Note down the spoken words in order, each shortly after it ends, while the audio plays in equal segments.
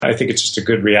I think it's just a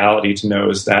good reality to know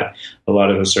is that a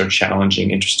lot of those sort of challenging,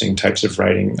 interesting types of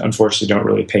writing, unfortunately, don't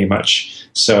really pay much.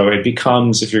 So it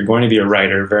becomes, if you're going to be a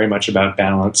writer, very much about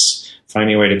balance,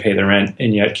 finding a way to pay the rent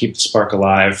and yet keep the spark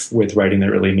alive with writing that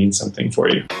really means something for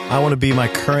you. I want to be my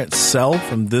current self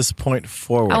from this point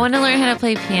forward. I want to learn how to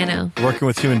play piano. Working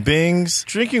with human beings,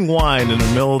 drinking wine in the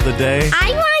middle of the day.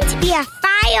 I want to be a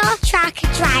fire truck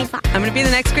driver. I'm going to be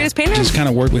the next greatest painter. Just kind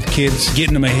of work with kids,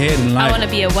 getting them ahead in life. I want to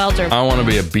be a welder. I want to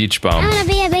be a beach bum. I want to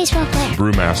be a baseball player.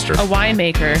 Brewmaster. A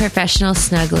winemaker. Professional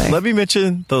snuggler. Let me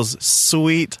mention those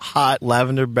sweet, hot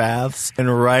lavender baths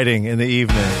and writing in the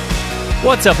evening.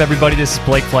 What's up, everybody? This is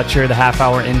Blake Fletcher, the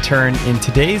half-hour intern. In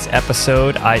today's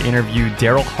episode, I interviewed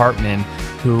Daryl Hartman,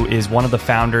 who is one of the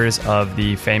founders of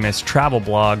the famous travel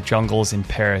blog, Jungles in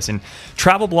Paris. And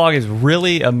travel blog is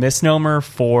really a misnomer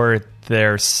for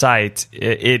their site.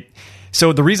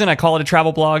 So the reason I call it a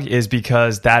travel blog is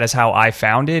because that is how I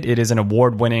found it. It is an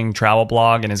award-winning travel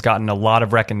blog and has gotten a lot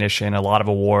of recognition, a lot of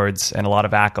awards, and a lot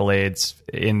of accolades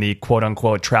in the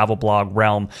quote-unquote travel blog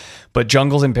realm. But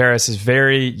Jungles in Paris is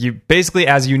basically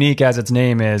as unique as its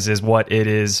name is what it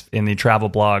is in the travel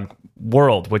blog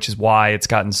world, which is why it's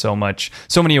gotten so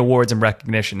many awards and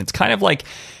recognition. It's kind of like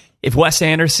if Wes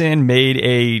Anderson made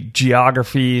a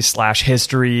geography /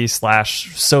 history /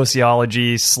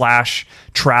 sociology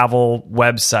 / travel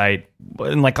website,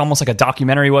 and like almost like a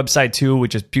documentary website too,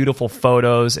 which is beautiful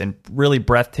photos and really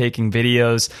breathtaking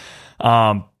videos.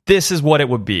 This is what it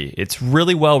would be. It's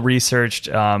really well researched,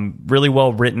 really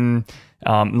well written.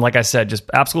 Like I said, just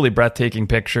absolutely breathtaking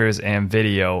pictures and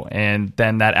video. And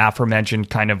then that aforementioned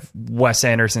kind of Wes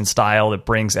Anderson style that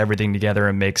brings everything together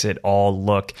and makes it all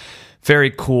look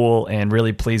very cool and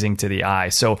really pleasing to the eye.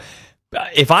 So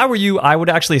if I were you, I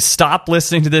would actually stop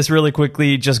listening to this really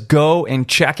quickly. Just go and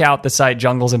check out the site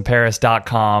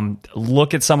junglesinparis.com.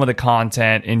 Look at some of the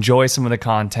content, enjoy some of the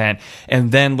content,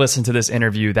 and then listen to this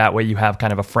interview. That way you have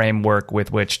kind of a framework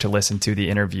with which to listen to the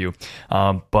interview.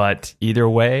 But either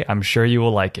way, I'm sure you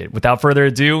will like it. Without further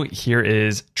ado, here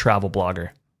is Travel Blogger.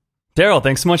 Daryl,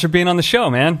 thanks so much for being on the show,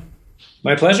 man.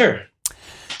 My pleasure.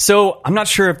 So I'm not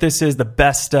sure if this is the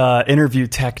best interview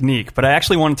technique, but I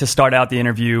actually wanted to start out the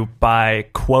interview by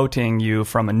quoting you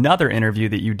from another interview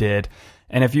that you did.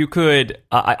 And if you could,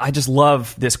 I just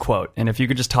love this quote. And if you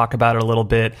could just talk about it a little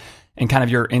bit and kind of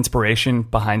your inspiration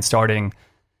behind starting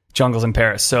Jungles in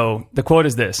Paris. So the quote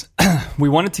is this: "We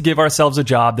wanted to give ourselves a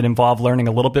job that involved learning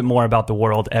a little bit more about the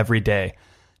world every day.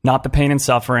 Not the pain and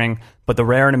suffering, but the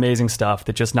rare and amazing stuff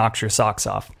that just knocks your socks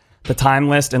off. The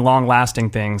timeless and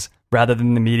long-lasting things rather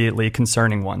than the immediately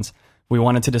concerning ones. We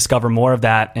wanted to discover more of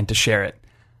that and to share it."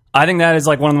 I think that is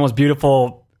like one of the most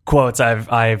beautiful quotes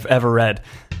I've ever read.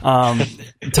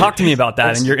 Talk to me about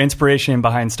that and your inspiration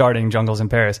behind starting Jungles in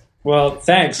Paris. Well,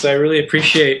 thanks. I really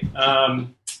appreciate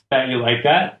that you like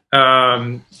that.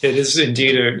 It is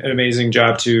indeed an amazing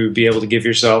job to be able to give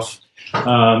yourself. So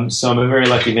I'm a very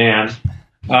lucky man.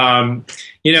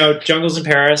 Jungles in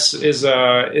Paris is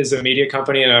a media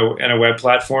company and a web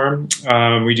platform.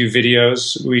 We do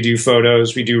videos, we do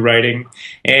photos, we do writing,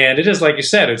 and it is, like you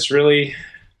said, it's really,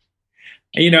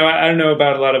 I don't know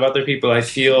about a lot of other people. I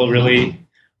feel really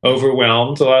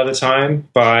overwhelmed a lot of the time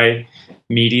by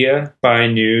media, by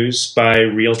news, by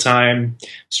real-time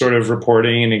sort of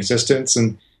reporting and existence,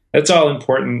 and that's all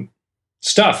important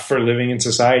stuff for living in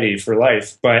society, for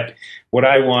life. But what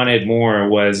I wanted more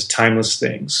was timeless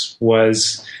things,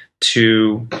 was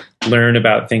to learn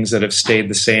about things that have stayed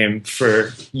the same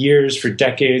for years, for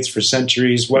decades, for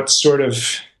centuries, what sort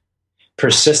of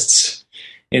persists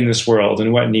in this world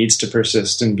and what needs to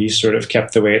persist and be sort of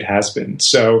kept the way it has been.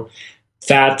 So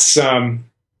that's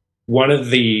one of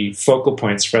the focal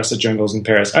points for us at Jungles in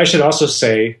Paris. I should also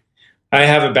say I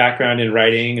have a background in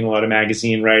writing and a lot of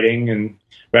magazine writing and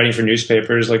writing for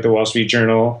newspapers like the Wall Street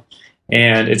Journal,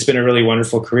 and it's been a really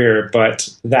wonderful career, but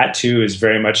that too is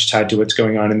very much tied to what's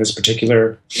going on in this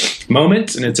particular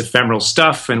moment, and it's ephemeral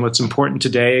stuff, and what's important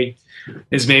today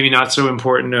is maybe not so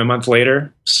important a month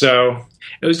later. So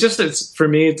it was just, for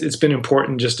me, it's been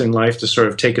important just in life to sort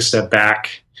of take a step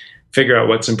back, figure out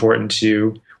what's important to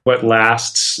you, what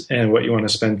lasts, and what you want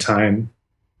to spend time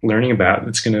learning about.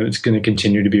 It's going to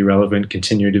continue to be relevant,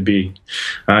 continue to be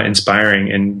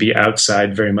inspiring, and be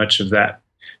outside very much of that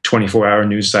 24-hour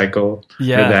news cycle, or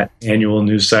that annual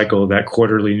news cycle, that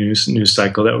quarterly news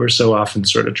cycle that we're so often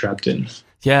sort of trapped in.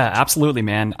 Yeah, absolutely,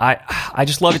 man. I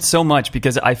just love it so much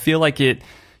because I feel like you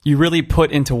really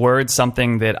put into words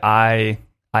something that I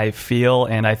feel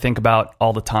and I think about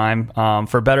all the time.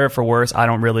 For better or for worse, I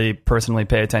don't really personally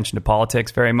pay attention to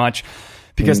politics very much.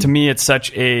 because to me it's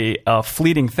such a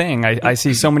fleeting thing. I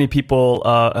see so many people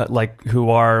like who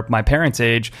are my parents'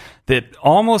 age that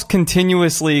almost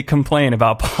continuously complain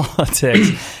about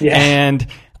politics, and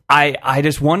I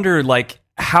just wonder like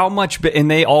how much, and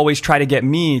they always try to get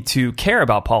me to care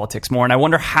about politics more, and I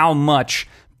wonder how much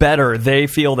better they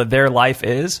feel that their life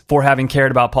is for having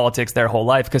cared about politics their whole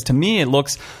life. Because to me, it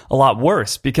looks a lot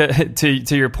worse. Because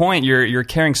to your point, you're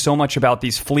caring so much about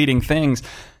these fleeting things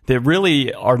that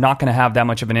really are not going to have that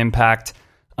much of an impact.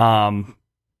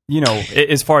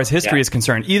 As far as history is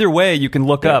concerned, either way you can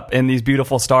look up and these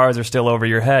beautiful stars are still over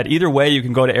your head. Either way you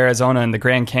can go to Arizona and the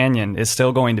Grand Canyon is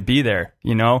still going to be there.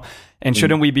 And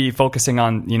shouldn't we be focusing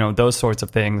on those sorts of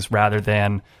things rather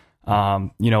than a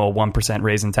 1%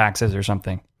 raise in taxes or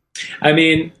something? I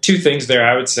mean, two things there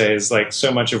I would say is like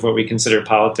so much of what we consider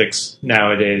politics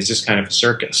nowadays is just kind of a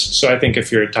circus. So I think if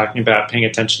you're talking about paying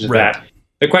attention to that,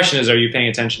 the question is, are you paying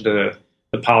attention to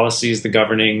the policies, the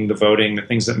governing, the voting, the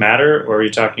things that matter? Or are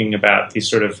you talking about these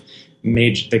sort of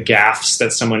the gaffes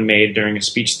that someone made during a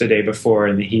speech the day before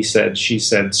and the he said, she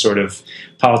said sort of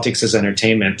politics as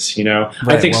entertainment,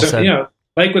 I think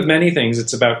like with many things,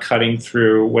 it's about cutting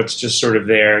through what's just sort of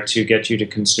there to get you to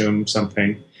consume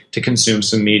something, to consume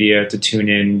some media, to tune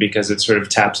in because it sort of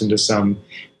taps into some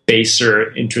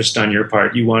baser interest on your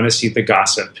part. You want to see the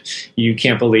gossip. You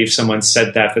can't believe someone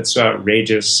said that. That's so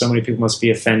outrageous. So many people must be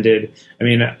offended. I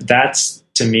mean, that's,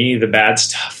 to me, the bad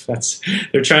stuff.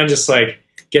 They're trying to just like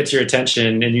get your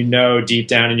attention, and deep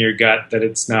down in your gut that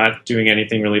it's not doing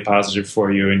anything really positive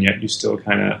for you, and yet you still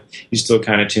kind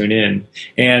of tune in.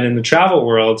 And in the travel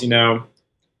world,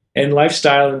 and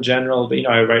lifestyle in general, but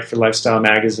I write for lifestyle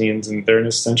magazines, and they're an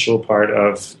essential part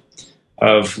of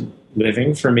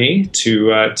living for me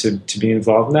to be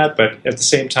involved in that. But at the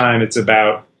same time, it's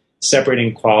about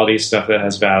separating quality stuff that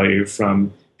has value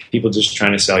from people just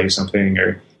trying to sell you something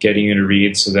or getting you to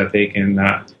read so that they can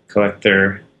collect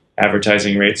their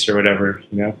advertising rates or whatever,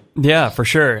 Yeah, for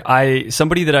sure.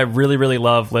 Somebody that I really, really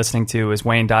love listening to is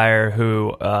Wayne Dyer,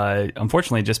 who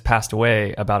unfortunately just passed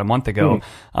away about a month ago.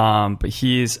 But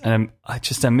he's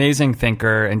just an amazing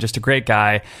thinker and just a great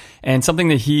guy. And something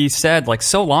that he said like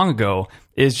so long ago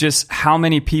is just how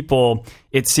many people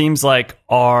it seems like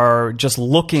are just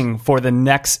looking for the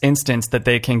next instance that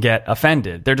they can get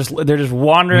offended. They're just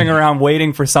wandering around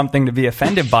waiting for something to be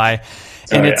offended by.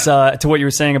 And it's to what you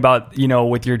were saying about,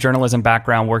 with your journalism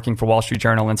background, working for Wall Street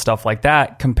Journal and stuff like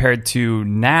that, compared to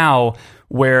now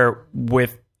where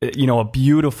with, a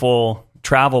beautiful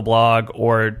travel blog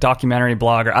or documentary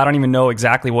blog, or I don't even know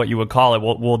exactly what you would call it.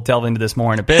 We'll delve into this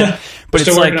more in a bit. But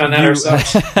it's like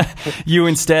you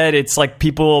instead, it's like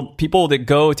people that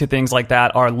go to things like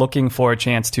that are looking for a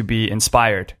chance to be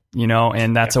inspired,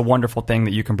 and that's a wonderful thing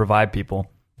that you can provide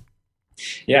people.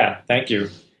 Yeah, thank you.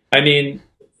 I mean,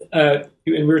 and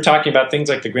we were talking about things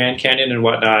like the Grand Canyon and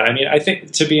whatnot. I mean, I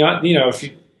think, to be honest, if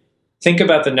you think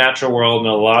about the natural world and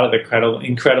a lot of the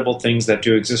incredible things that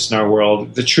do exist in our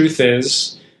world, the truth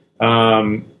is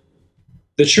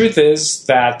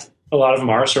that a lot of them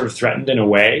are sort of threatened in a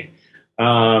way.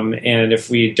 And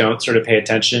if we don't sort of pay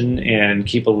attention and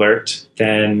keep alert,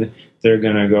 then they're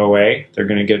going to go away. They're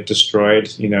going to get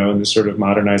destroyed, in the sort of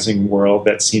modernizing world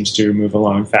that seems to move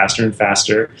along faster and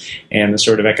faster, and the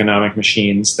sort of economic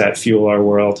machines that fuel our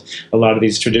world. A lot of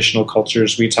these traditional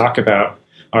cultures we talk about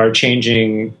are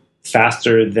changing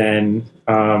faster than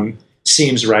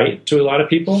seems right to a lot of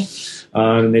people.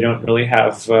 And they don't really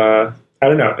have, I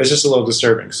don't know, it's just a little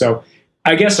disturbing. So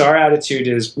I guess our attitude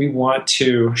is we want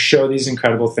to show these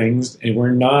incredible things, and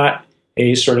we're not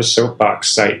a sort of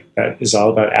soapbox site that is all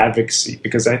about advocacy,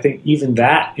 because I think even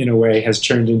that, in a way, has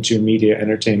turned into media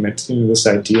entertainment. This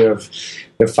idea of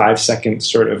the 5-second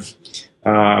sort of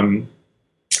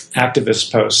activist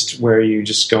post where you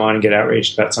just go on and get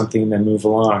outraged about something and then move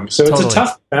along. So It's a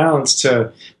tough balance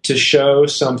to show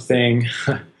something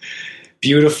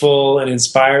beautiful and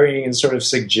inspiring and sort of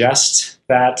suggest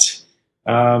that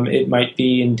it might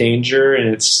be in danger and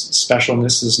its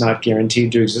specialness is not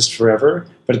guaranteed to exist forever,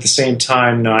 but at the same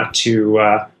time not to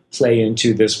play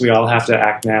into this, we all have to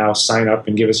act now, sign up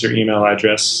and give us your email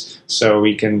address so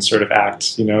we can sort of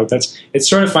act. It's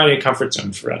sort of finding a comfort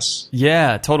zone for us.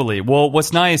 Yeah, totally. Well,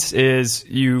 what's nice is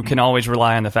you can always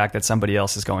rely on the fact that somebody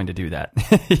else is going to do that,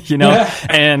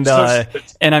 and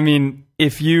I mean,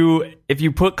 if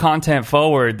you put content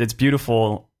forward that's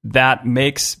beautiful, that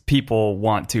makes people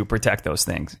want to protect those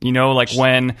things. Like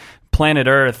when Planet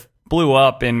Earth blew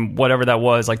up in whatever that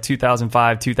was, like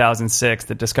 2005, 2006,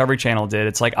 the Discovery Channel did.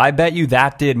 It's like, I bet you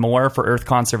that did more for Earth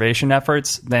conservation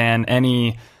efforts than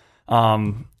any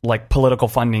like political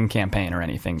funding campaign or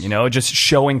anything, just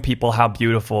showing people how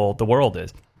beautiful the world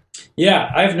is.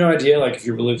 Yeah, I have no idea, like, if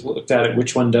you really looked at it,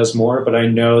 which one does more, but I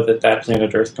know that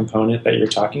planet Earth component that you're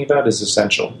talking about is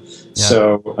essential. Yeah.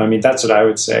 So, I mean, that's what I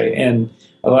would say. And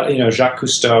a lot, Jacques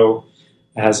Cousteau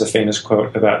has a famous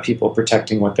quote about people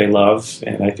protecting what they love,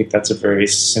 and I think that's a very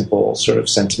simple sort of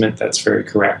sentiment that's very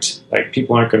correct. Like,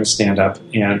 people aren't going to stand up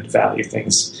and value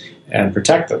things and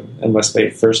protect them unless they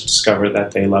first discover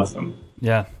that they love them.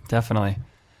 Yeah, definitely.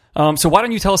 So why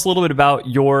don't you tell us a little bit about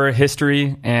your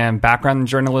history and background in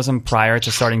journalism prior to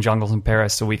starting Jungles in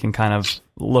Paris, so we can kind of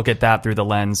look at that through the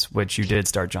lens which you did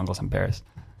start Jungles in Paris.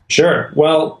 Sure.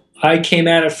 Well, I came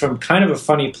at it from kind of a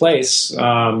funny place.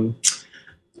 I'll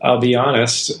be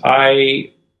honest.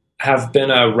 I have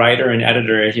been a writer and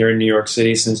editor here in New York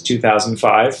City since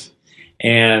 2005.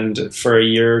 And for a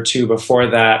year or two before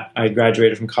that, I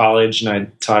graduated from college and I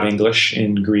taught English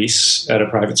in Greece at a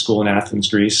private school in Athens,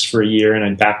 Greece for a year. And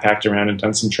I backpacked around and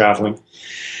done some traveling.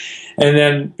 And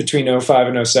then between 2005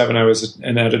 and 2007, I was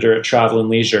an editor at Travel and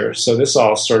Leisure. So this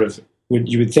all sort of,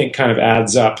 you would think, kind of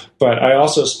adds up. But I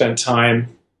also spent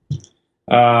time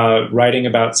writing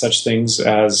about such things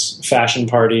as fashion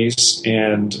parties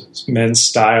and men's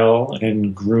style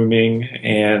and grooming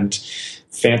and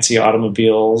fancy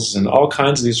automobiles and all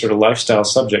kinds of these sort of lifestyle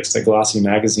subjects that glossy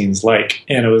magazines like.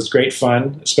 And it was great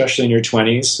fun, especially in your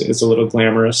 20s. It's a little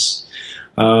glamorous.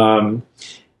 Eventually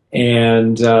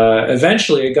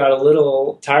it got a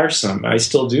little tiresome. I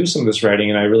still do some of this writing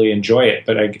and I really enjoy it,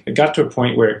 but I got to a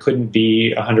point where it couldn't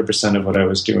be 100% of what I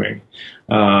was doing.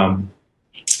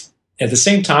 At the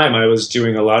same time, I was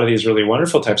doing a lot of these really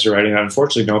wonderful types of writing that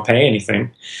unfortunately don't pay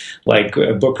anything, like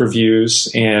book reviews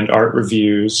and art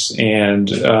reviews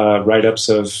and write-ups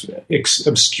of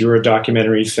obscure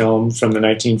documentary film from the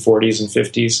 1940s and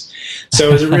 50s. So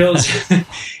it was a real,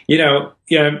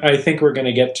 I think we're going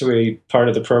to get to a part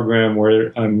of the program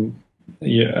where I'm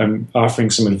offering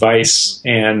some advice,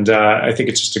 and I think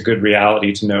it's just a good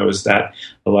reality to know is that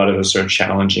a lot of those sort of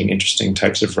challenging, interesting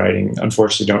types of writing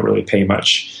unfortunately don't really pay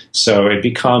much. So it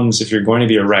becomes, if you're going to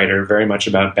be a writer, very much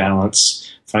about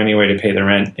balance, finding a way to pay the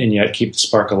rent and yet keep the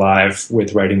spark alive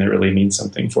with writing that really means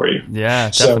something for you. Yeah,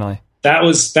 definitely. So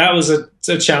that was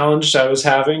a challenge I was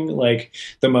having, like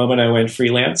the moment I went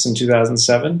freelance in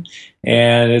 2007,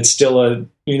 and it's still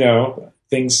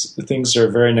things are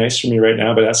very nice for me right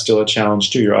now, but that's still a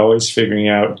challenge too. You're always figuring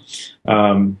out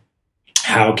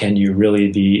how can you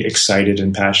really be excited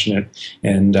and passionate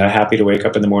and happy to wake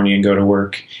up in the morning and go to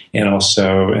work and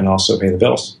also pay the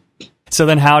bills. So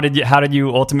then how did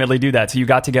you ultimately do that? So you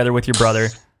got together with your brother.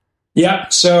 Yeah.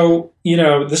 So,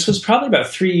 this was probably about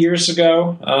 3 years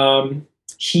ago.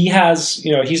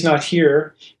 He's not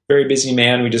here. Very busy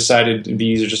man. We decided it'd be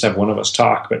easier just to have one of us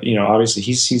talk, but obviously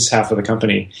he's half of the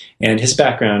company, and his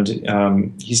background,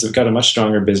 he's got a much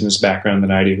stronger business background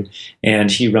than I do,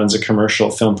 and he runs a commercial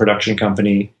film production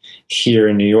company here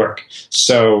in New York.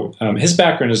 So his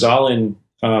background is all in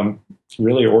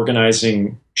really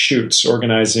organizing shoots,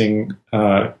 organizing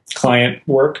client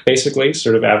work, basically,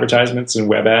 sort of advertisements and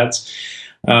web ads.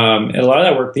 And a lot of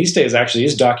that work these days actually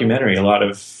is documentary. A lot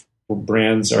of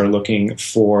brands are looking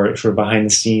for behind the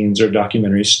scenes or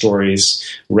documentary stories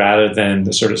rather than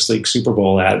the sort of sleek Super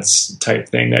Bowl ads type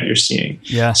thing that you're seeing.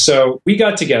 Yeah. So we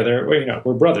got together,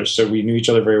 we're brothers, so we knew each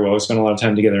other very well. We spent a lot of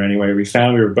time together anyway. We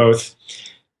found we were both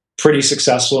pretty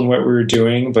successful in what we were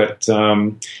doing, but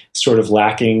sort of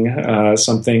lacking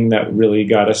something that really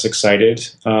got us excited.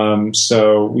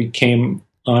 So we came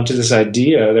onto this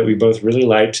idea that we both really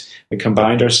liked. We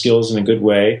combined our skills in a good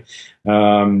way.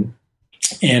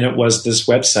 And it was this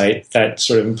website that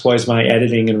sort of employs my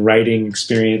editing and writing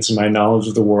experience and my knowledge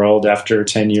of the world after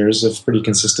 10 years of pretty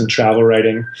consistent travel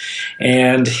writing,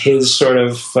 and his sort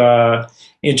of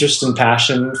interest and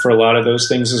passion for a lot of those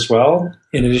things as well,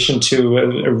 in addition to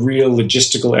a real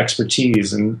logistical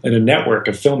expertise and a network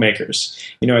of filmmakers.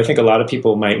 I think a lot of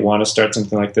people might want to start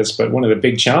something like this, but one of the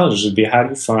big challenges would be how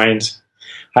do you find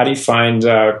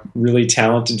really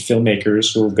talented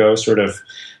filmmakers who will go sort of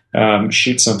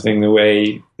shoot something the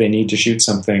way they need to shoot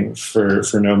something for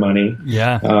no money.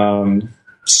 Yeah.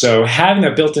 So having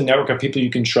that built-in network of people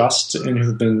you can trust and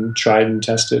who've been tried and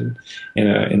tested in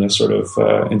a sort of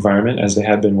environment, as they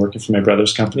had been working for my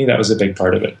brother's company, that was a big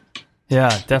part of it.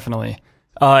 Yeah, definitely.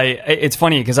 It's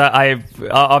funny because I've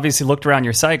obviously looked around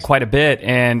your site quite a bit,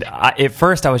 and at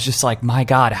first I was just like, my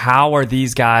God, how are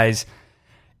these guys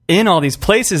in all these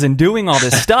places and doing all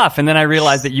this stuff? And then I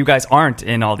realized that you guys aren't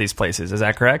in all these places. Is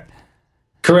that correct?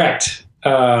 Correct.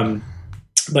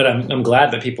 But I'm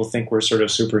glad that people think we're sort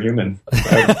of superhuman.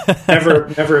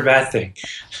 Never a bad thing.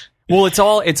 Well, it's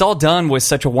all done with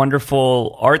such a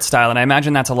wonderful art style, and I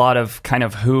imagine that's a lot of kind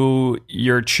of who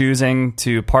you're choosing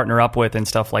to partner up with and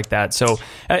stuff like that. So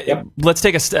let's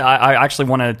take I actually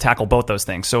want to tackle both those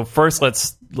things. So first,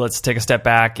 let's take a step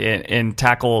back and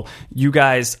tackle you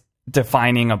guys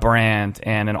defining a brand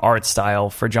and an art style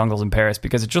for Jungles in Paris,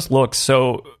 because it just looks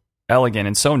so elegant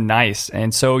and so nice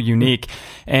and so unique.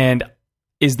 And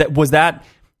was that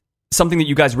something that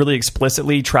you guys really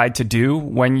explicitly tried to do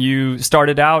when you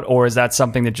started out, or is that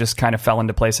something that just kind of fell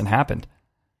into place and happened?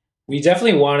 We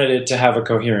definitely wanted it to have a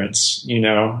coherence,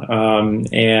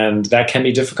 and that can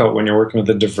be difficult when you're working with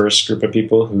a diverse group of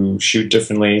people who shoot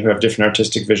differently, who have different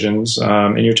artistic visions.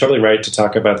 And you're totally right to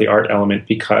talk about the art element,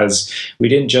 because we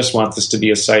didn't just want this to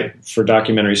be a site for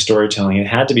documentary storytelling. It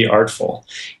had to be artful,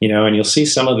 and you'll see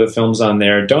some of the films on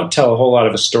there don't tell a whole lot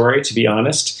of a story, to be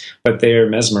honest, but they are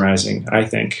mesmerizing, I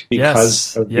think,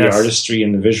 because of the artistry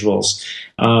and the visuals.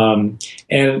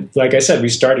 And like I said,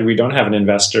 we don't have an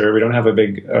investor. We don't have a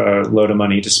big load of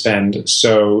money to spend.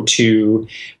 So to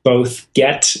both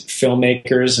get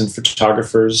filmmakers and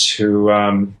photographers who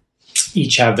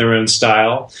each have their own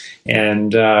style,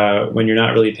 and when you're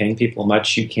not really paying people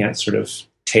much, you can't sort of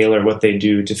tailor what they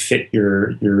do to fit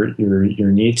your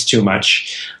needs too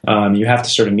much. You have to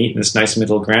sort of meet in this nice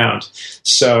middle ground.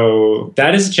 So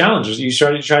that is a challenge. You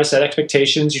try to set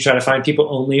expectations. You try to find people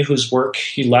only whose work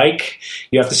you like.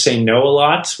 You have to say no a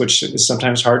lot, which is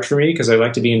sometimes hard for me because I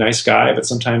like to be a nice guy, but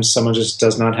sometimes someone just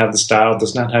does not have the style,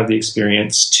 does not have the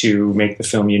experience to make the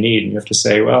film you need. And you have to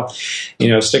say, well,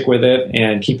 stick with it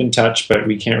and keep in touch, but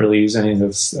we can't really use any of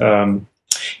this.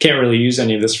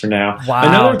 For now.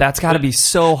 Wow, that's got to be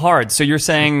so hard. So you're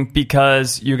saying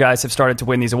because you guys have started to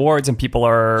win these awards and people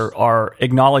are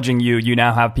acknowledging you, you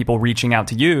now have people reaching out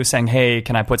to you saying, hey,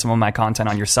 can I put some of my content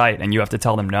on your site? And you have to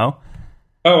tell them no?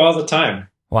 Oh, all the time.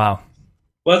 Wow.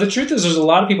 Well, the truth is there's a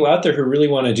lot of people out there who really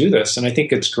want to do this, and I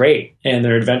think it's great. And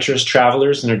they're adventurous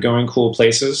travelers, and they're going cool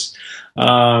places.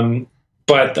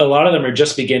 But a lot of them are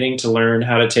just beginning to learn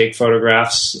how to take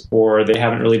photographs, or they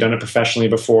haven't really done it professionally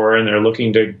before, and they're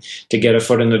looking to get a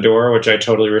foot in the door, which I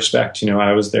totally respect.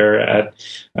 I was there at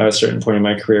a certain point in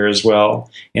my career as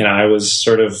well, and I was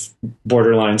sort of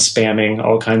borderline spamming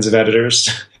all kinds of editors,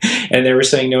 and they were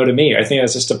saying no to me. I think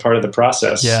that's just a part of the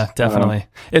process. Yeah, definitely.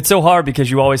 It's so hard because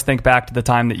you always think back to the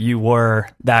time that you were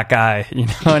that guy,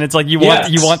 and it's like you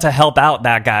want to help out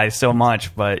that guy so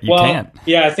much, but you can't.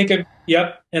 Yeah, I think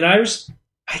yep. And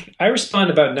I respond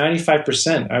about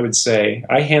 95%, I would say.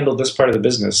 I handle this part of the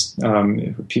business,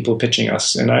 people pitching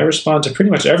us, and I respond to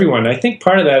pretty much everyone. I think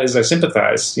part of that is I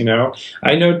sympathize.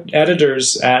 I know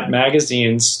editors at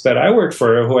magazines that I work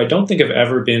for who I don't think have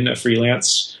ever been a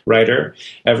freelance writer,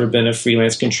 ever been a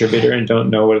freelance contributor, and don't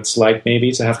know what it's like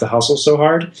maybe to have to hustle so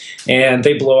hard. And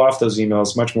they blow off those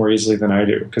emails much more easily than I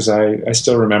do, because I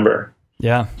still remember.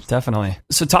 Yeah, definitely.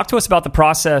 So talk to us about the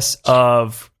process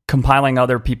of compiling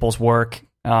other people's work,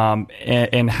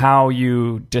 and how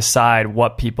you decide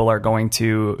what people are going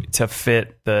to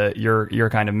fit your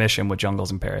kind of mission with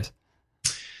Jungles in Paris.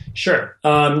 Sure.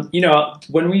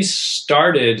 When we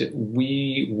started,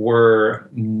 we were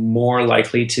more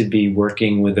likely to be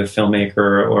working with a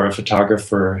filmmaker or a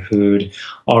photographer who'd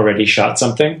already shot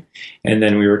something, and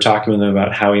then we were talking with them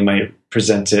about how we might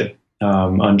present it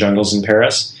on Jungles in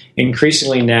Paris.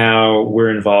 Increasingly now,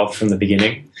 we're involved from the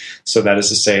beginning. So that is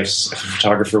to say, if a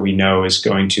photographer we know is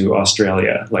going to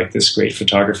Australia, like this great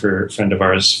photographer friend of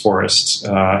ours, Forrest,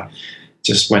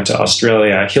 just went to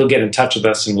Australia, he'll get in touch with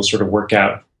us and we'll sort of work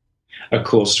out a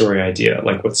cool story idea,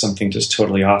 like what's something just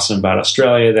totally awesome about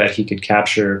Australia that he could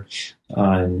capture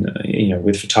on,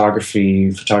 with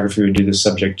photography. Photography would do the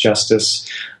subject justice.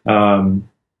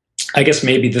 I guess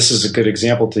maybe this is a good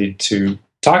example to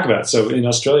talk about. So in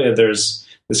Australia, there's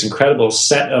this incredible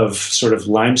set of sort of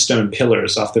limestone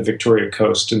pillars off the Victoria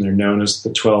coast, and they're known as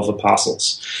the 12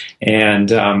 Apostles. And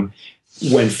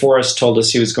when Forrest told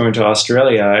us he was going to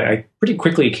Australia, I pretty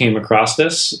quickly came across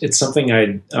this. It's something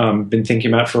I'd been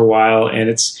thinking about for a while, and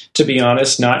it's, to be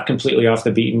honest, not completely off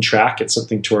the beaten track. It's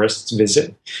something tourists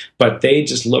visit, but they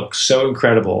just look so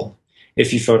incredible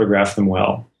if you photograph them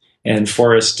well. And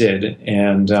Forrest did.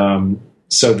 And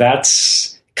so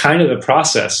that's kind of the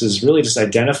process, is really just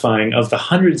identifying, of the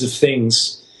hundreds of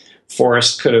things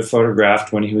Forrest could have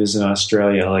photographed when he was in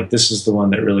Australia, like, this is the one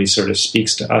that really sort of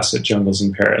speaks to us at Jungles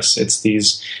in Paris. It's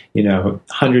these,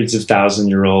 hundreds of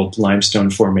thousand-year-old limestone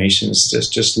formations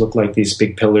just look like these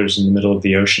big pillars in the middle of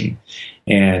the ocean.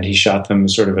 And he shot them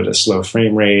sort of at a slow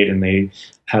frame rate, and they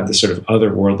have this sort of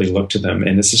otherworldly look to them.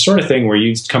 And it's the sort of thing where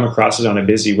you come across it on a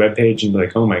busy webpage and be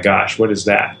like, oh my gosh, what is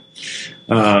that?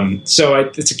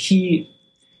 It's a key.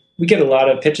 We get a lot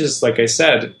of pitches, like I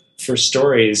said, for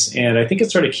stories, and I think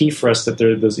it's sort of key for us that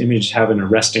those images have an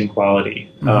arresting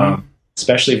quality,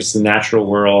 especially if it's the natural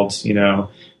world.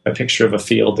 A picture of a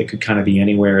field that could kind of be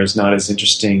anywhere is not as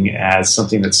interesting as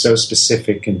something that's so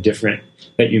specific and different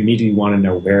that you immediately want to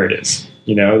know where it is.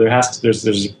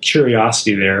 There's a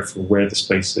curiosity there for where this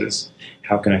place is.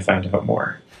 How can I find out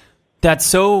more? That's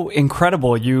so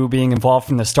incredible, you being involved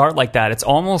from the start like that. It's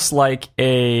almost like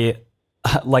a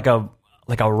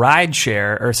ride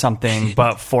share or something,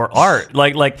 but for art.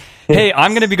 Like, hey,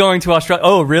 I'm going to be going to Australia.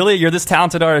 Oh, really? You're this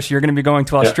talented artist. You're going to be going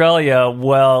to Australia.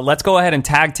 Well, let's go ahead and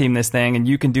tag team this thing, and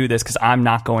you can do this because I'm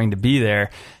not going to be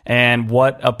there. And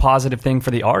what a positive thing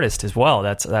for the artist as well.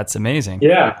 That's amazing.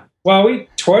 Yeah. Well, we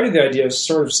toyed with the idea of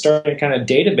sort of starting a kind of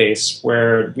database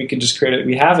where we could just create it.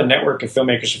 We have a network of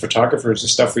filmmakers and photographers and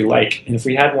stuff we like. And if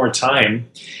we had more time,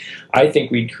 I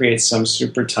think we'd create some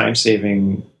super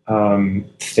time-saving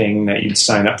thing that you'd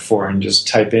sign up for and just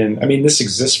type in. I mean, this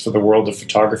exists for the world of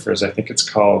photographers. I think it's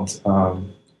called,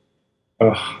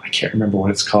 I can't remember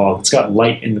what it's called. It's got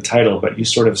light in the title, but you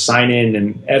sort of sign in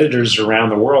and editors around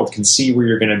the world can see where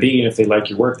you're going to be. And if they like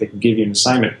your work, they can give you an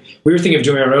assignment. We were thinking of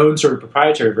doing our own sort of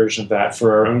proprietary version of that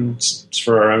for our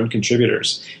own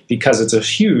contributors, because it's a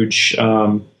huge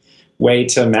way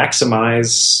to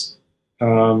maximize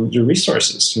your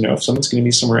resources. If someone's going to be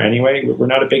somewhere anyway, we're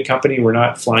not a big company. We're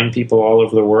not flying people all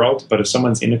over the world. But if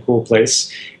someone's in a cool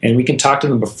place and we can talk to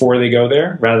them before they go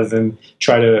there, rather than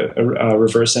try to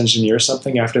reverse engineer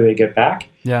something after they get back,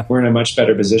 we're in a much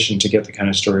better position to get the kind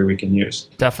of story we can use.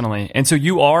 Definitely. And so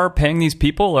you are paying these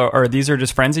people, or these are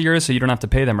just friends of yours, so you don't have to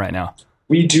pay them right now?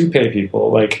 We do pay people.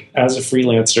 Like, as a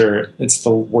freelancer, it's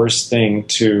the worst thing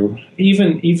to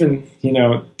even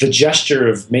the gesture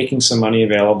of making some money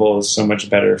available is so much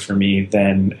better for me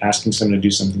than asking someone to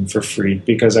do something for free,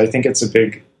 because I think it's I'm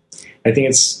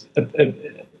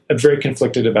very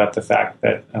conflicted about the fact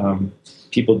that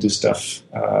people do stuff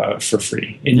for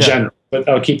free in general. But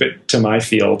I'll keep it to my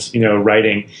field,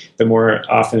 writing. The more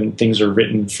often things are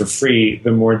written for free,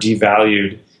 the more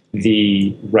devalued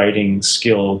the writing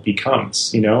skill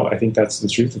becomes. I think that's the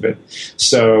truth of it.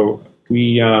 So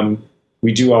we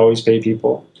do always pay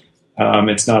people.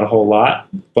 It's not a whole lot,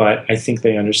 but I think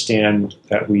they understand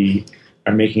that we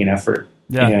are making an effort.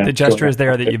 Yeah, the gesture is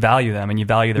there that you value them and you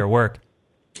value their work.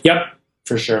 Yep,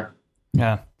 for sure.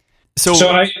 Yeah. So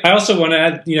I also want to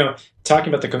add, talking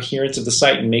about the coherence of the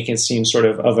site and making it seem sort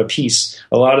of a piece,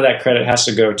 a lot of that credit has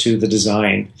to go to the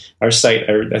design. Our site,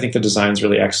 I think the design is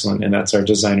really excellent, and that's our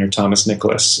designer, Thomas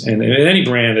Nicholas. And in any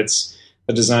brand,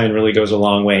 the design really goes a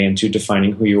long way into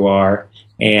defining who you are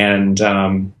and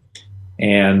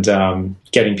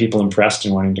getting people impressed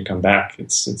and wanting to come back.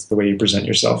 It's the way you present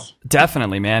yourself.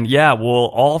 Definitely, man. Yeah, well,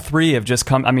 all three have just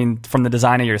come, from the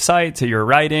design of your site to your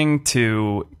writing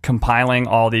to compiling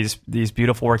all these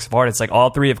beautiful works of art. It's like all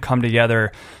three have come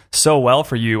together so well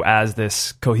for you as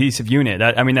this cohesive unit.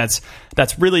 That's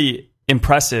really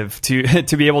impressive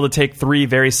to be able to take three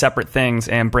very separate things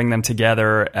and bring them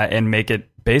together and make it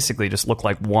basically just look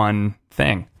like one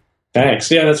thing.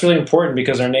 Thanks. Yeah, that's really important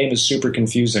because our name is super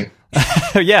confusing.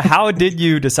 Yeah, how did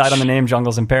you decide on the name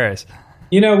Jungles in Paris?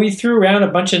 We threw around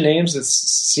a bunch of names that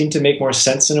seemed to make more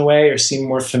sense in a way, or seemed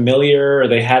more familiar, or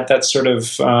they had that sort of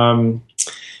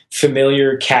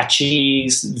familiar, catchy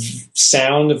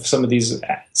sound of some of these,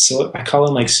 I call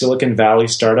them like Silicon Valley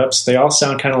startups. They all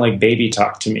sound kind of like baby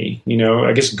talk to me.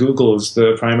 I guess Google is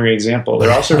the primary example.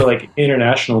 They're all sort of like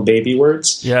international baby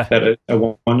words that a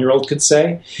one-year-old could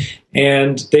say.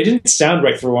 And they didn't sound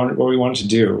right for what we wanted to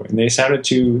do, and they sounded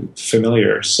too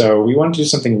familiar. So we wanted to do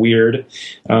something weird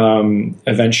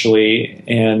eventually,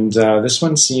 and this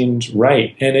one seemed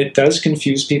right. And it does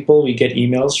confuse people. We get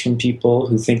emails from people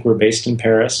who think we're based in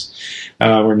Paris.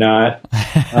 We're not.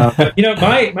 But,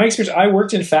 my experience, I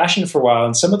worked in fashion for a while,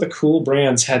 and some of the cool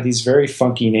brands had these very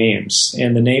funky names,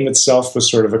 and the name itself was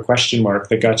sort of a question mark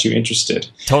that got you interested.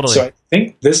 Totally. So I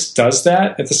think this does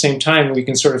that. At the same time, we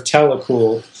can sort of tell a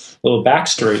cool little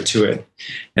backstory to it.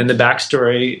 And the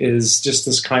backstory is just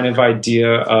this kind of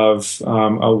idea of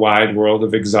a wide world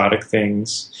of exotic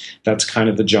things. That's kind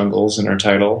of the jungles in our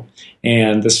title.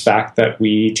 And this fact that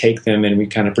we take them and we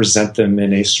kind of present them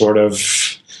in a sort of,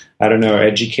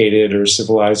 educated or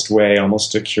civilized way,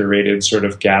 almost a curated sort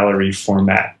of gallery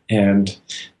format. And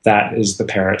that is the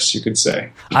Paris, you could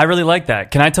say. I really like that.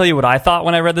 Can I tell you what I thought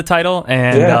when I read the title?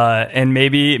 And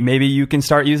maybe you can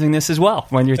start using this as well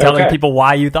when you're telling people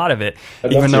why you thought of it,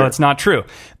 even though it's not true.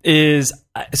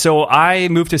 So I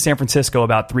moved to San Francisco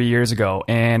about 3 years ago,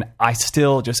 and I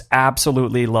still just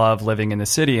absolutely love living in the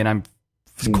city. And I'm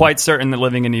quite certain that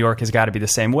living in New York has got to be the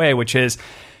same way, which is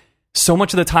so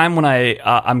much of the time when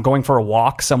I'm going for a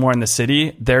walk somewhere in the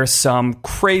city, there's some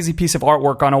crazy piece of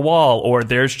artwork on a wall, or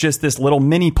there's just this little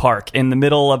mini park in the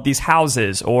middle of these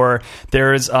houses, or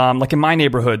there's like in my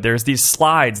neighborhood, there's these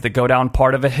slides that go down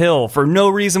part of a hill for no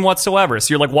reason whatsoever.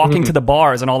 So you're like walking to the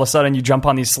bars, and all of a sudden you jump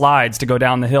on these slides to go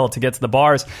down the hill to get to the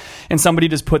bars, and somebody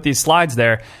just put these slides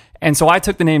there. And so I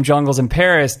took the name Jungles in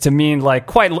Paris to mean like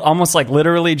quite almost like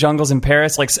literally jungles in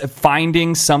Paris, like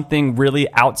finding something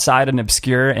really outside and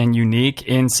obscure and unique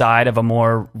inside of a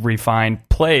more refined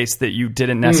place that you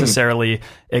didn't necessarily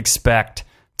expect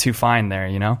to find there,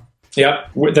 you know? Yeah,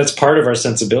 that's part of our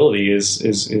sensibility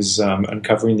is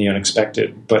uncovering the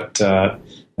unexpected, but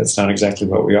that's not exactly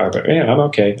what we are. But yeah, I'm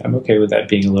okay. I'm okay with that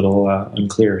being a little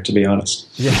unclear, to be honest.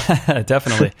 Yeah,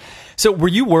 definitely. So were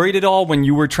you worried at all when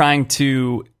you were trying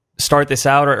to start this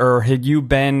out, or had you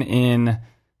been in,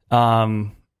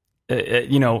 in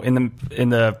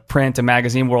the print and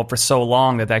magazine world for so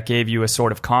long that gave you a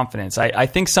sort of confidence? I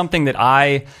think something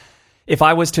that if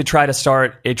I was to try to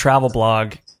start a travel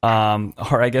blog,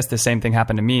 or I guess the same thing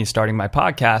happened to me starting my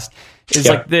podcast, is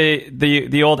like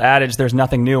the old adage, there's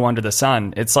nothing new under the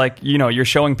sun. It's like, you're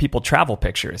showing people travel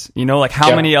pictures, like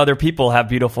how many other people have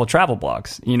beautiful travel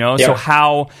blogs, so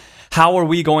how are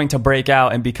we going to break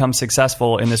out and become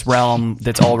successful in this realm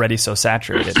that's already so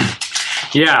saturated?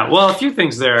 Yeah, well, a few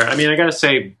things there. I mean, I got to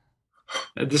say,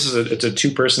 it's a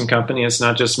two-person company. It's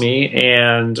not just me.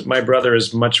 And my brother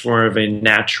is much more of a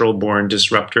natural-born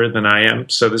disruptor than I am.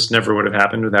 So this never would have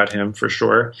happened without him, for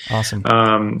sure. Awesome.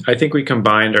 I think we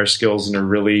combined our skills in a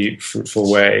really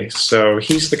fruitful way. So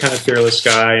he's the kind of fearless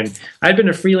guy. And I'd been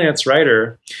a freelance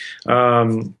writer,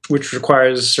 which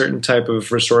requires a certain type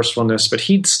of resourcefulness. But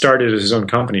he'd started his own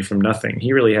company from nothing.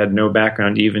 He really had no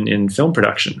background even in film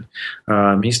production.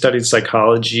 He studied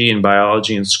psychology and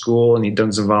biology in school, and he'd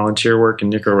done some volunteer work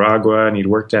in Nicaragua, and he'd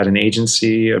worked at an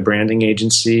agency, a branding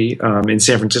agency in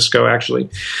San Francisco, actually.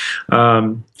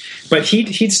 But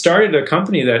he'd started a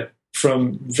company that,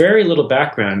 from very little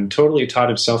background, totally taught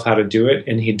himself how to do it,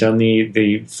 and he'd done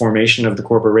the formation of the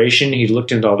corporation. He'd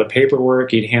looked into all the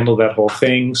paperwork. He'd handled that whole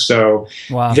thing. So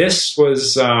wow. This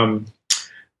was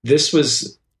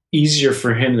easier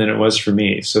for him than it was for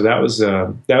me. So that was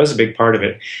a big part of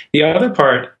it. The other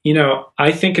part,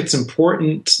 I think it's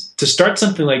important to start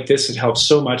something like this. It helps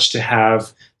so much to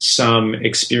have some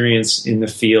experience in the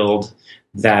field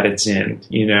that it's in,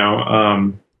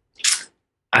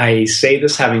 I say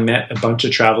this having met a bunch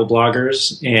of travel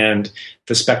bloggers, and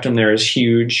the spectrum there is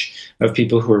huge, of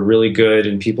people who are really good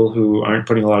and people who aren't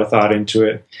putting a lot of thought into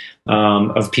it,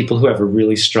 of people who have a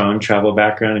really strong travel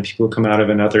background and people who come out of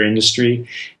another industry.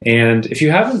 And if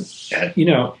you haven't, if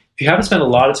you haven't spent a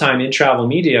lot of time in travel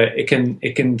media, it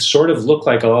can sort of look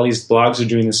like all these blogs are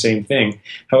doing the same thing.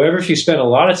 However, if you spend a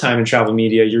lot of time in travel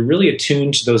media, you're really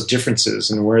attuned to those differences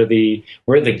and where the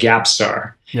gaps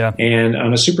are. Yeah. And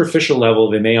on a superficial level,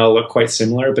 they may all look quite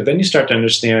similar, but then you start to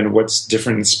understand what's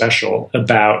different and special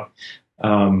about,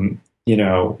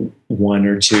 one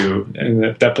or two, and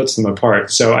that puts them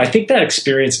apart. So I think that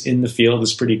experience in the field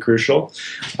is pretty crucial,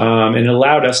 and it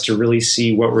allowed us to really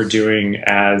see what we're doing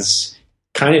as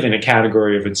kind of in a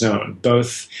category of its own,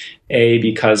 both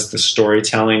because the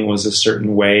storytelling was a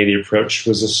certain way, the approach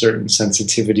was a certain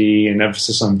sensitivity and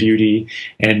emphasis on beauty,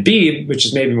 and B, which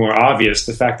is maybe more obvious,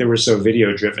 the fact that we're so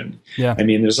video driven. Yeah. I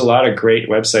mean, there's a lot of great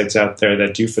websites out there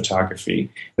that do photography,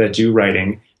 that do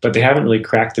writing, but they haven't really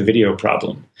cracked the video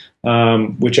problem,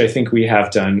 which I think we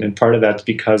have done. And part of that's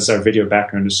because our video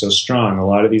background is so strong. A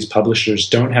lot of these publishers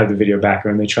don't have the video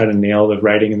background. They try to nail the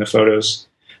writing and the photos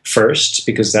first,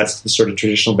 because that's the sort of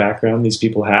traditional background these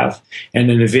people have. And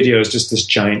then the video is just this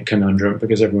giant conundrum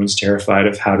because everyone's terrified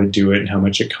of how to do it and how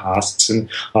much it costs and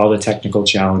all the technical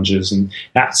challenges. And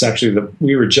that's actually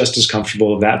we were just as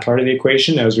comfortable with that part of the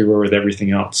equation as we were with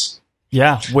everything else.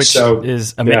 Yeah, which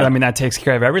is amazing. Yeah. I mean, that takes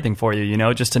care of everything for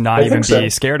you, just to not even be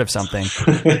scared of something.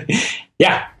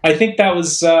 Yeah, I think that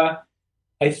was, I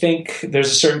think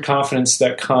there's a certain confidence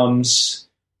that comes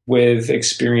with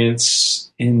experience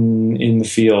in the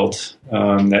field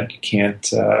that you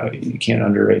can't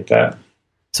underrate that.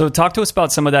 So talk to us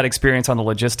about some of that experience on the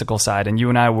logistical side. And you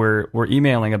and I were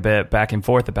emailing a bit back and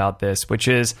forth about this, which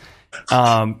is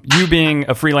you being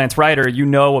a freelance writer,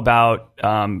 about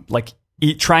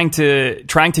trying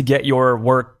to get your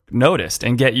work noticed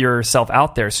and get yourself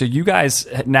out there. So you guys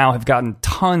now have gotten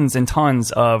tons and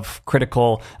tons of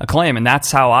critical acclaim, and that's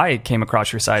how I came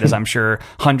across your site, as I'm sure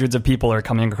hundreds of people are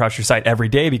coming across your site every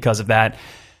day because of that.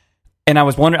 And I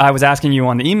was asking you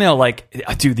on the email,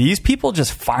 do these people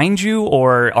just find you,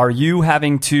 or are you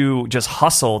having to just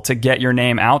hustle to get your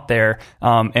name out there?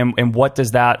 And what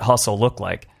does that hustle look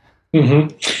like?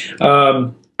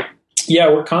 Mm-hmm. Yeah,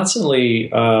 we're constantly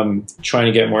trying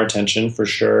to get more attention for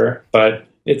sure, but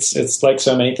it's like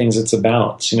so many things. It's a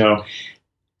balance.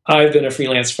 I've been a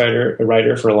freelance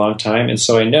writer for a long time, and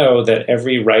so I know that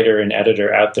every writer and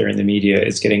editor out there in the media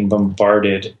is getting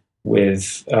bombarded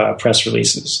with press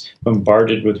releases,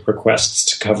 bombarded with requests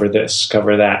to cover this,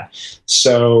 cover that.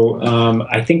 So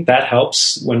I think that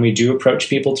helps when we do approach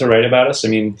people to write about us. I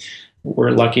mean,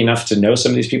 we're lucky enough to know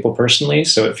some of these people personally,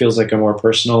 so it feels like a more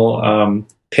personal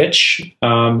pitch.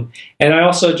 And I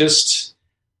also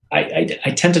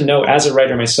I tend to know as a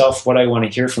writer myself what I want to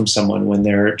hear from someone when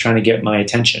they're trying to get my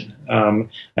attention.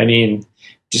 I mean,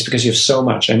 just because you have so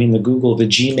much. I mean, the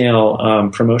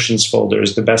Gmail promotions folder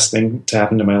is the best thing to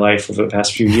happen to my life over the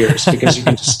past few years because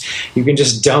you can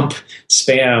just dump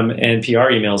spam and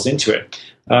PR emails into it.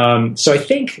 So I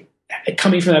think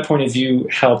coming from that point of view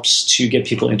helps to get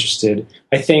people interested.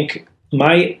 I think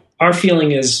our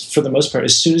feeling is, for the most part,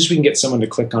 as soon as we can get someone to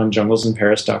click on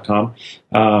junglesinparis.com,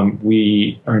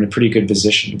 we are in a pretty good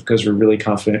position because we're really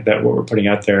confident that what we're putting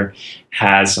out there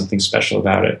has something special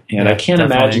about it. And I can't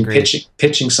imagine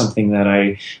pitching something that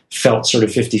I felt sort of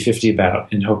 50-50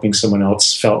 about and hoping someone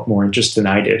else felt more interest than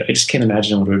I did. I just can't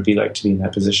imagine what it would be like to be in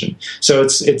that position. So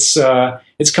it's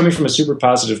coming from a super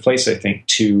positive place, I think,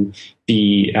 to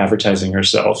be advertising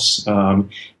ourselves. I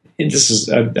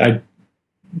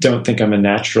don't think I'm a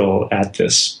natural at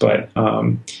this, but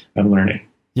I'm learning.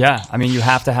 Yeah, I mean, you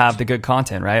have to have the good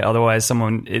content, right? Otherwise,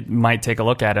 it might take a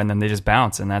look at it and then they just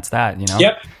bounce, and that's that,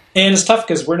 Yep. And it's tough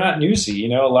because we're not newsy.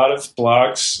 A lot of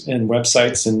blogs and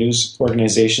websites and news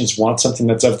organizations want something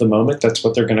that's of the moment. That's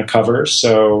what they're going to cover.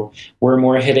 So we're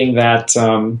more hitting that.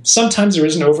 Sometimes there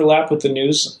is an overlap with the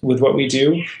news, with what we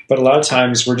do, but a lot of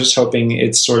times we're just hoping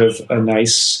it's sort of a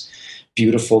nice,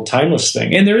 beautiful, timeless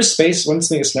thing. And there is space. One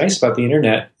thing that's nice about the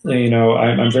internet,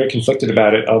 I'm very conflicted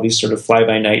about it, all these sort of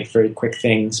fly-by-night, very quick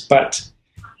things. But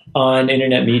on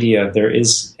internet media, there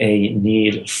is a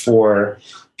need for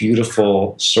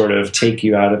beautiful, sort of take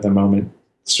you out of the moment,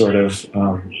 sort of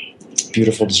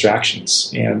beautiful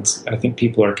distractions. And I think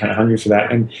people are kind of hungry for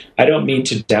that. And I don't mean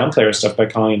to downplay our stuff by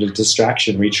calling it a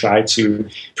distraction. We try to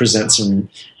present some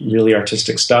really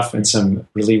artistic stuff and some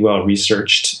really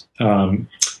well-researched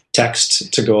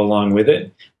text to go along with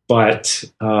it. But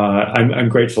I'm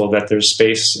grateful that there's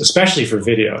space, especially for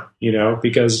video,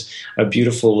 because a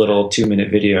beautiful little 2-minute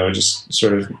video just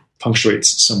sort of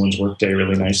punctuates someone's workday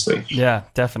really nicely. Yeah,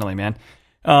 definitely, man.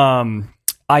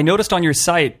 I noticed on your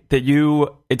site that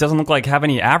it doesn't look like have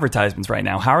any advertisements right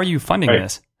now. How are you funding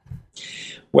this?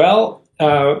 Well,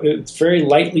 it's very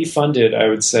lightly funded, I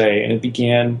would say, and it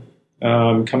began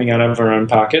coming out of our own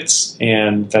pockets,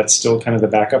 and that's still kind of the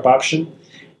backup option.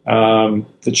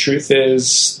 The truth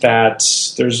is that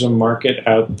there's a market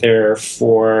out there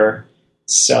for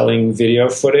selling video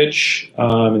footage,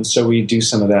 and so we do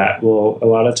some of that. Well, a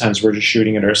lot of times we're just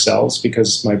shooting it ourselves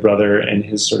because my brother and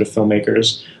his sort of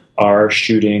filmmakers are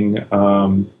shooting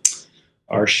a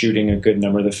good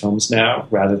number of the films now,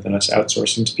 rather than us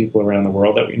outsourcing to people around the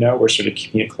world that we know. We're sort of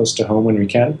keeping it close to home when we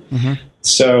can. Mm-hmm.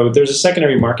 So there's a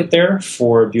secondary market there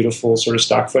for beautiful sort of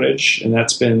stock footage, and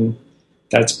that's been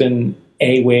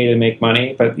a way to make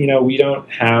money. But we don't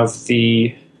have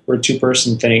we're a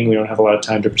 2-person thing. We don't have a lot of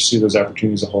time to pursue those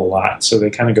opportunities a whole lot. So they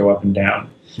kind of go up and down.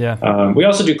 Yeah. We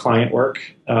also do client work.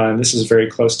 And this is very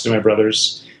close to my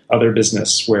brother's other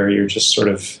business, where you're just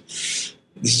this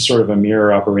is sort of a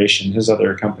mirror operation. His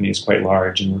other company is quite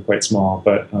large and we're quite small,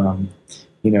 but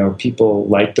people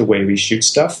like the way we shoot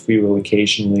stuff. We will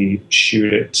occasionally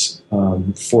shoot it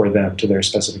for them to their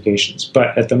specifications.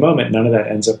 But at the moment, none of that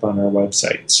ends up on our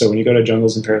website. So when you go to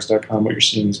junglesinparis.com, what you're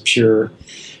seeing is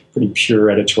pretty pure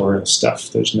editorial stuff.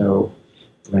 There's no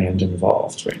brand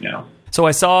involved right now. So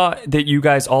I saw that you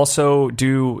guys also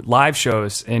do live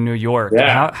shows in New York.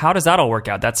 Yeah. How does that all work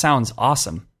out? That sounds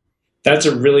awesome. That's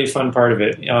a really fun part of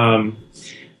it.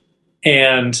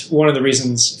 And one of the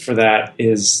reasons for that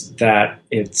is that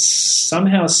it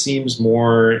somehow seems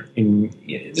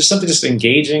there's something just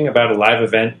engaging about a live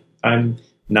event. I'm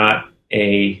not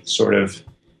a sort of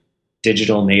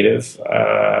digital native.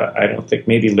 I don't think,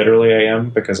 maybe literally I am,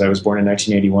 because I was born in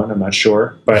 1981. I'm not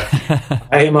sure, but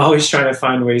I am always trying to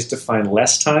find ways to find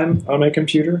less time on my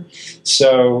computer.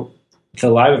 So the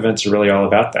live events are really all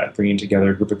about that, bringing together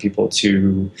a group of people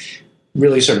to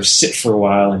really sort of sit for a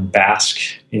while and bask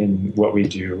in what we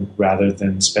do, rather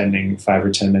than spending 5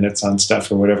 or 10 minutes on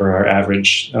stuff, or whatever our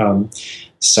average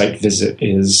site visit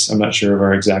is. I'm not sure of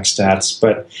our exact stats,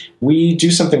 but we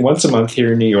do something once a month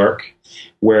here in New York,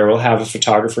 where we'll have a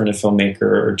photographer and a filmmaker,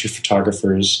 or 2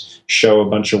 photographers, show a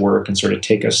bunch of work and sort of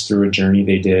take us through a journey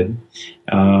they did.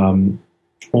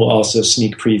 we'll also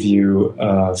sneak preview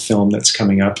a film that's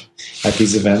coming up at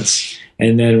these events.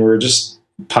 And then we're just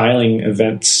piling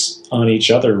events on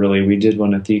each other, really. We did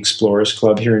one at the Explorers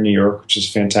Club here in New York, which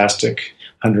is fantastic.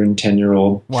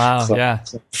 110-year-old Wow, club yeah.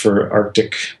 for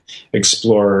Arctic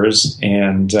explorers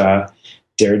and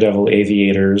daredevil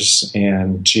aviators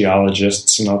and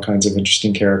geologists and all kinds of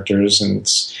interesting characters. And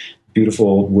it's a beautiful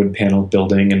old wood paneled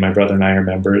building, and my brother and I are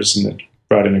members, and it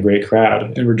brought in a great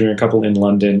crowd. And we're doing a couple in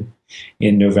London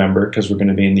in November because we're going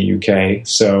to be in the UK.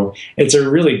 So it's a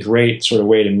really great sort of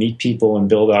way to meet people and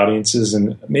build audiences,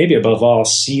 and maybe above all,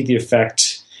 see the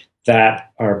effect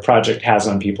that our project has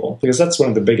on people. Because that's one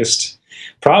of the biggest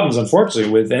problems,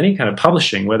 unfortunately, with any kind of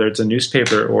publishing, whether it's a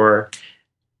newspaper or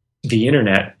the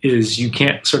internet, is you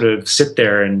can't sort of sit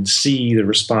there and see the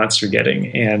response you're getting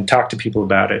and talk to people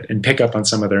about it and pick up on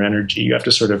some of their energy. You have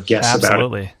to sort of guess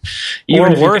Absolutely.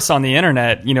 about it. Or worse, on the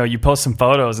internet, you post some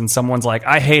photos and someone's like,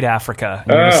 I hate Africa.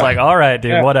 And you're just like, all right,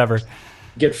 dude, whatever.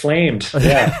 Get flamed.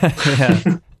 Yeah.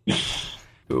 Yeah.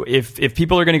 If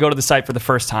people are going to go to the site for the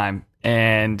first time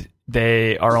and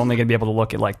they are only going to be able to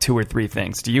look at like 2 or 3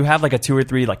 things, do you have like a 2 or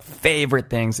 3 like favorite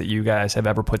things that you guys have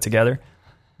ever put together?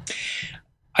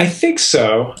 I think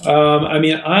so.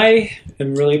 I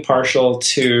am really partial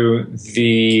to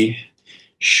the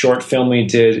short film we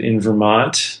did in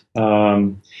Vermont.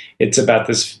 It's about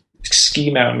this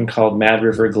ski mountain called Mad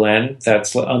River Glen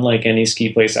that's unlike any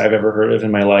ski place I've ever heard of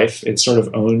in my life. It's sort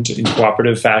of owned in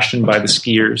cooperative fashion by the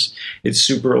skiers. It's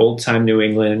super old-time New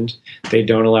England. They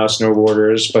don't allow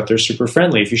snowboarders, but they're super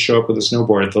friendly. If you show up with a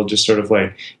snowboard, they'll just sort of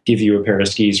like give you a pair of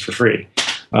skis for free.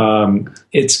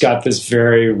 It's got this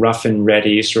very rough and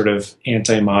ready sort of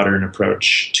anti-modern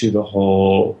approach to the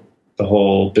whole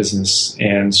business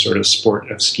and sort of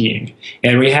sport of skiing.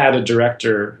 And we had a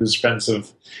director who's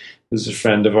a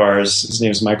friend of ours. His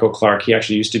name is Michael Clark. He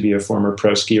actually used to be a former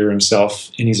pro skier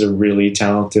himself, and he's a really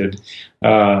talented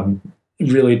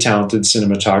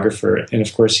cinematographer. And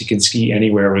of course, he can ski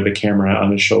anywhere with a camera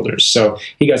on his shoulders. So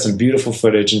he got some beautiful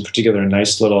footage, in particular, a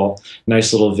nice little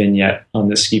vignette on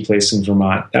this ski place in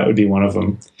Vermont. That would be one of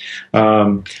them.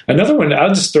 Another one, I'll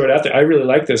just throw it out there. I really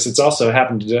like this. It's also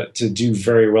happened to do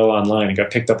very well online. It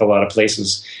got picked up a lot of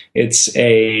places. It's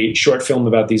a short film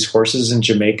about these horses in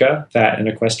Jamaica that an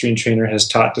equestrian trainer has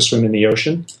taught to swim in the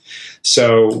ocean.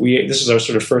 So this is our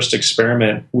sort of first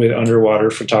experiment with underwater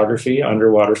photography,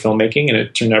 underwater filmmaking, and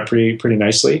it turned out pretty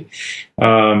nicely.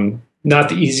 Not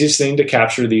the easiest thing to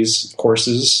capture these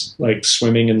horses like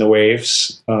swimming in the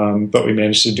waves, but we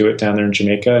managed to do it down there in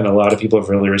Jamaica, and a lot of people have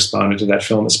really responded to that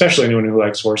film, especially anyone who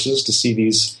likes horses, to see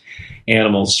these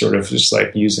animals sort of just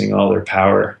like using all their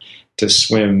power to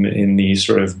swim in these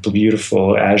sort of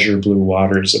beautiful azure blue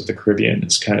waters of the Caribbean.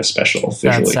 Is kind of special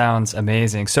visually. That sounds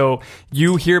amazing. So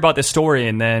you hear about this story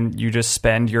and then you just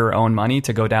spend your own money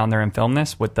to go down there and film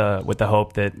this with the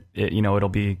hope that it'll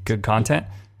be good content?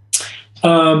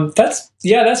 That's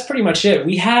pretty much it.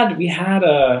 We had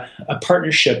a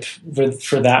partnership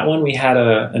for that one. We had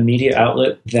a media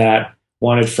outlet that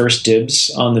wanted first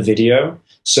dibs on the video,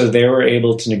 so they were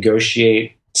able to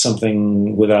negotiate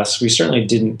something with us. We certainly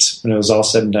didn't, when it was all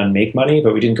said and done, make money,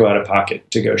 but we didn't go out of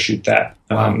pocket to go shoot that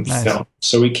nice. film.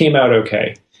 So we came out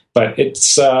okay. But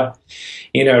it's to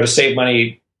save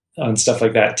money on stuff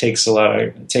like that takes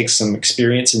some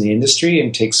experience in the industry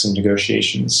and takes some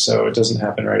negotiations. So it doesn't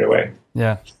happen right away.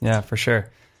 Yeah, for sure.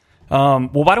 Well,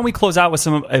 why don't we close out with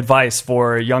some advice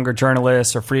for younger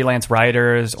journalists or freelance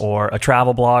writers or a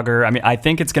travel blogger? I mean, I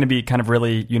think it's going to be kind of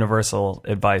really universal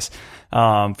advice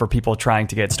for people trying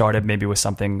to get started maybe with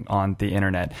something on the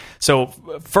internet. So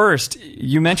first,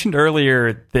 you mentioned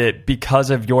earlier that because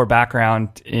of your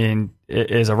background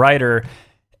as a writer,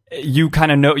 you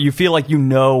kind of know, you feel like you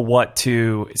know what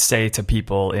to say to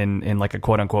people in like a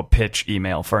quote unquote pitch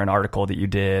email for an article that you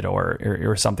did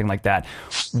or something like that.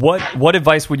 What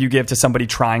advice would you give to somebody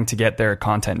trying to get their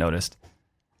content noticed?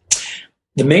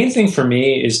 The main thing for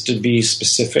me is to be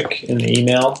specific in the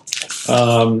email.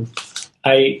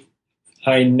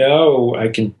 I know I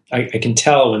can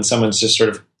tell when someone's just sort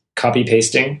of copy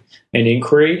pasting an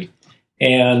inquiry,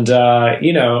 and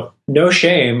no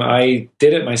shame. I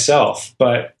did it myself,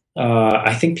 but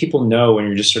I think people know when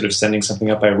you're just sort of sending something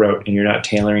up I wrote and you're not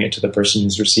tailoring it to the person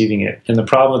who's receiving it. And the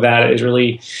problem with that is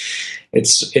really it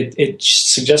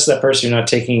suggests to that person you're not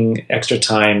taking extra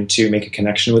time to make a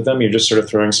connection with them. You're just sort of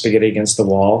throwing spaghetti against the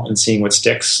wall and seeing what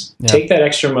sticks. Yeah. Take that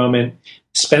extra moment,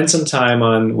 spend some time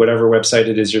on whatever website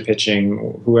it is you're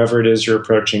pitching, whoever it is you're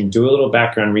approaching, do a little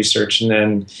background research, and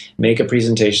then make a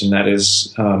presentation that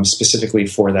is specifically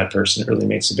for that person. It really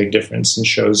makes a big difference and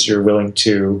shows you're willing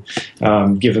to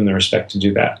give them the respect to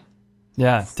do that.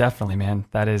 Yeah, definitely, man.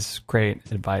 That is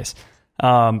great advice.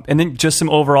 And then just some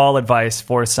overall advice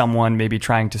for someone maybe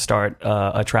trying to start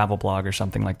a travel blog or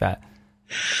something like that.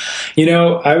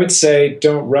 I would say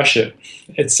don't rush it.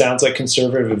 It sounds like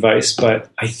conservative advice, but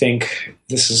I think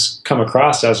this has come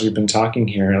across as we've been talking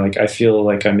here. Like, I feel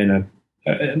like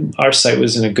our site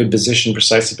was in a good position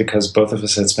precisely because both of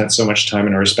us had spent so much time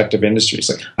in our respective industries.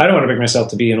 Like, I don't want to make myself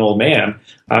to be an old man.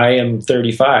 I am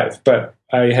 35, but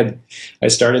I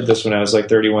started this when I was like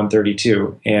 31,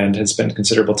 32, and had spent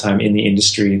considerable time in the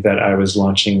industry that I was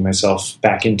launching myself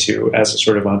back into as a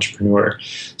sort of entrepreneur.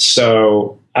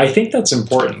 So I think that's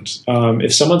important.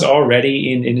 If someone's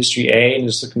already in industry A and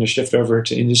is looking to shift over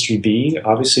to industry B,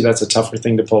 obviously that's a tougher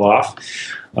thing to pull off.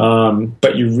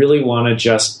 But you really want to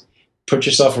just put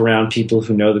yourself around people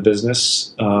who know the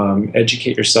business,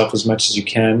 educate yourself as much as you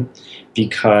can,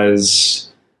 because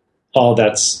all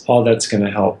that's going to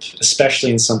help,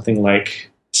 especially in something like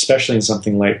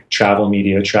travel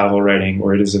media, travel writing,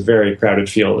 where it is a very crowded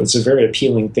field. It's a very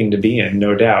appealing thing to be in,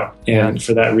 no doubt. And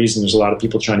for that reason, there's a lot of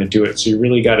people trying to do it. So you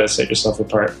really got to set yourself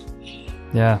apart.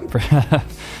 Yeah,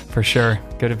 for sure.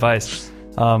 Good advice.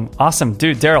 Awesome.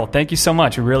 Dude, Daryl, thank you so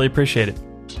much. We really appreciate it.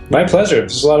 My pleasure.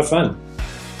 This was a lot of fun.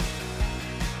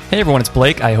 Hey everyone, it's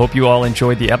Blake. I hope you all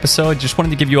enjoyed the episode. Just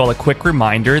wanted to give you all a quick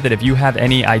reminder that if you have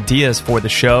any ideas for the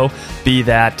show, be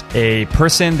that a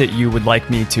person that you would like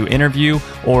me to interview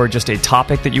or just a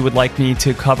topic that you would like me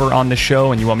to cover on the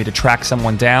show and you want me to track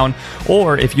someone down,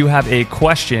 or if you have a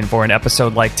question for an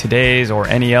episode like today's or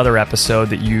any other episode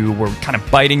that you were kind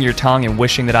of biting your tongue and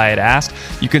wishing that I had asked,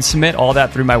 you can submit all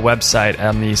that through my website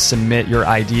on the Submit Your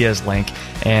Ideas link,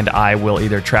 and I will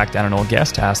either track down an old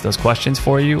guest to ask those questions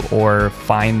for you or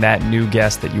find that new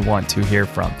guest that you want to hear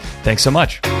from. Thanks so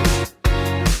much.